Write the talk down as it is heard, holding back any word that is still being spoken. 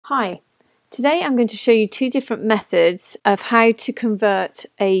Hi, today I'm going to show you two different methods of how to convert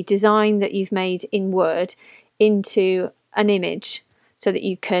a design that you've made in Word into an image so that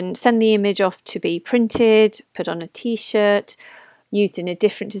you can send the image off to be printed, put on a t-shirt, used in a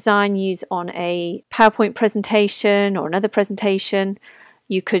different design, used on a PowerPoint presentation or another presentation.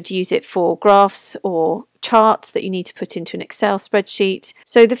 You could use it for graphs or charts that you need to put into an Excel spreadsheet.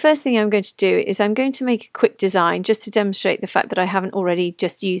 So the first thing I'm going to do is I'm going to make a quick design just to demonstrate the fact that I haven't already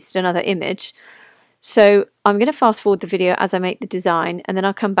just used another image. So I'm going to fast forward the video as I make the design, and then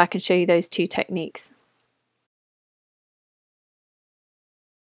I'll come back and show you those two techniques.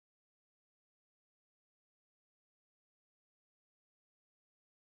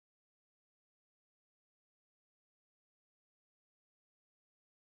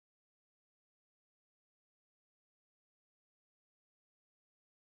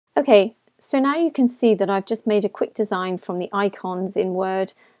 Okay, so now you can see that I've just made a quick design from the icons in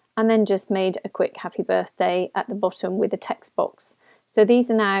Word and then just made a quick happy birthday at the bottom with a text box. So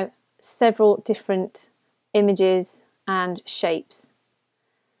these are now several different images and shapes.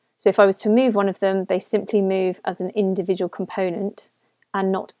 So if I was to move one of them, they simply move as an individual component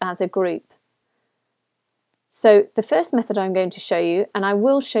and not as a group. So the first method I'm going to show you, and I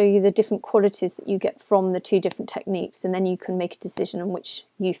will show you the different qualities that you get from the two different techniques, and then you can make a decision on which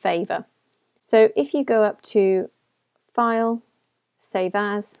you favour. So if you go up to File, Save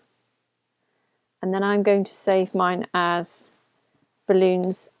As, and then I'm going to save mine as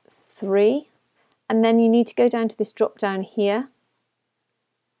Balloons 3, and then you need to go down to this drop down here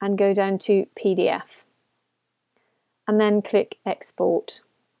and go down to PDF, and then click Export.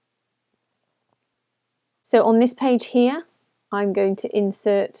 So on this page here, I'm going to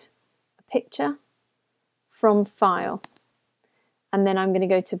insert a picture from File, and then I'm going to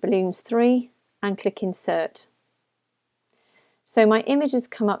go to Balloons 3 and click Insert. So my image has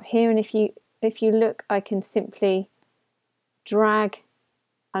come up here, and if you look, I can simply drag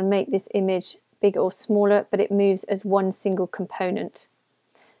and make this image bigger or smaller, but it moves as one single component.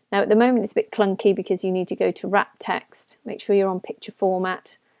 Now at the moment it's a bit clunky because you need to go to Wrap Text, make sure you're on picture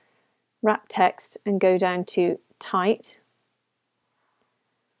format, Wrap Text, and go down to Tight,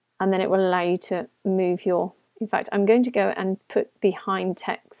 and then it will allow you to move your, in fact I'm going to go and put Behind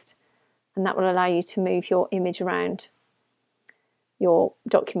Text, and that will allow you to move your image around your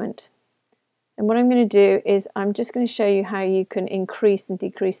document. And what I'm going to do is I'm just going to show you how you can increase and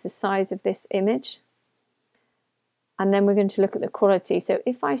decrease the size of this image, and then we're going to look at the quality. So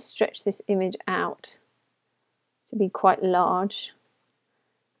if I stretch this image out to be quite large,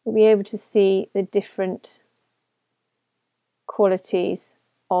 we'll be able to see the different qualities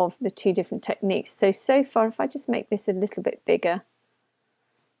of the two different techniques. So far, if I just make this a little bit bigger,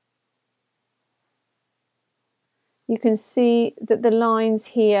 you can see that the lines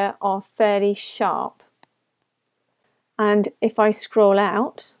here are fairly sharp. And if I scroll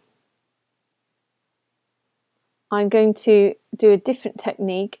out, I'm going to do a different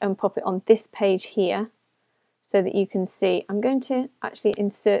technique and pop it on this page here so that you can see. I'm going to actually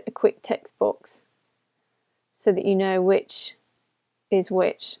insert a quick text box so that you know which is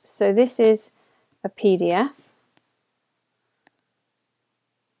which. So this is a PDF.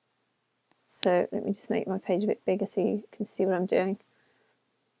 So let me just make my page a bit bigger so you can see what I'm doing.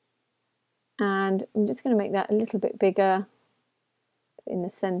 And I'm just going to make that a little bit bigger in the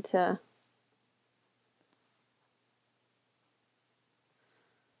center.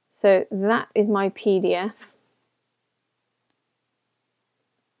 So that is my PDF.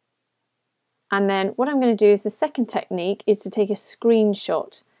 And then what I'm going to do is the second technique is to take a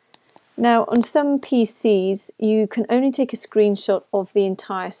screenshot. Now on some PCs you can only take a screenshot of the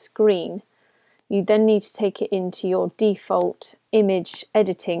entire screen. You then need to take it into your default image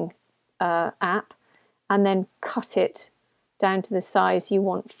editing app and then cut it down to the size you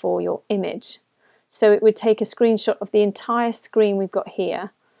want for your image. So it would take a screenshot of the entire screen we've got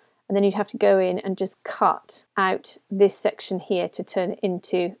here, and then you'd have to go in and just cut out this section here to turn it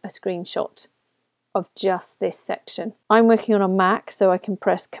into a screenshot of just this section. I'm working on a Mac, so I can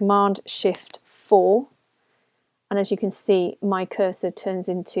press Command-Shift-4, and as you can see my cursor turns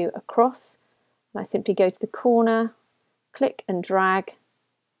into a cross, and I simply go to the corner, click and drag,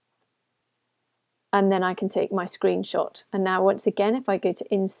 and then I can take my screenshot. And now once again, if I go to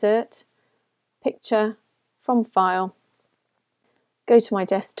Insert, Picture, from File, go to my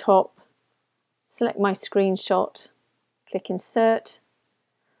desktop, select my screenshot, click Insert.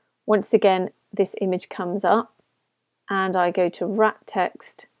 Once again this image comes up, and I go to Wrap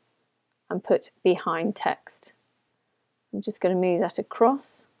Text and put Behind Text. I'm just going to move that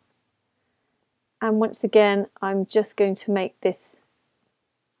across, and once again I'm just going to make this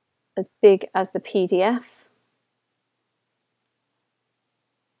as big as the PDF,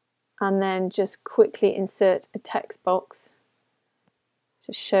 and then just quickly insert a text box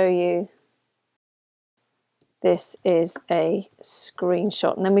to show you this is a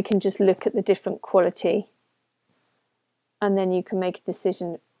screenshot, and then we can just look at the different quality, and then you can make a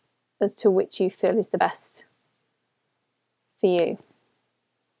decision as to which you feel is the best for you.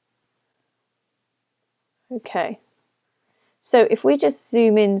 Okay, so if we just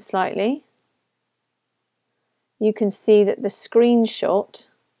zoom in slightly, you can see that the screenshot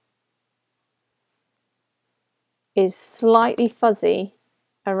is slightly fuzzy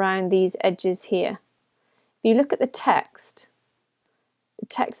around these edges here. If you look at the text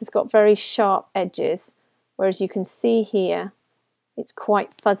has got very sharp edges, whereas you can see here it's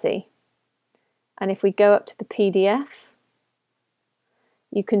quite fuzzy. And if we go up to the PDF,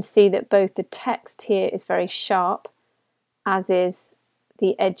 you can see that both the text here is very sharp, as is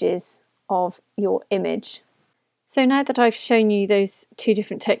the edges of your image. So now that I've shown you those two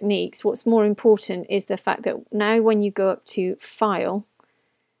different techniques, what's more important is the fact that now when you go up to File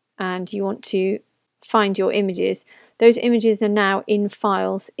and you want to find your images, those images are now in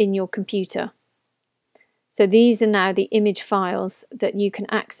files in your computer. So these are now the image files that you can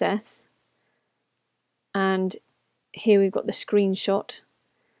access, and here we've got the screenshot.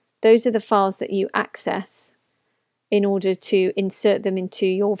 Those are the files that you access in order to insert them into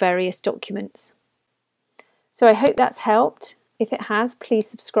your various documents. So I hope that's helped. If it has, please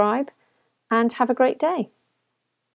subscribe and have a great day.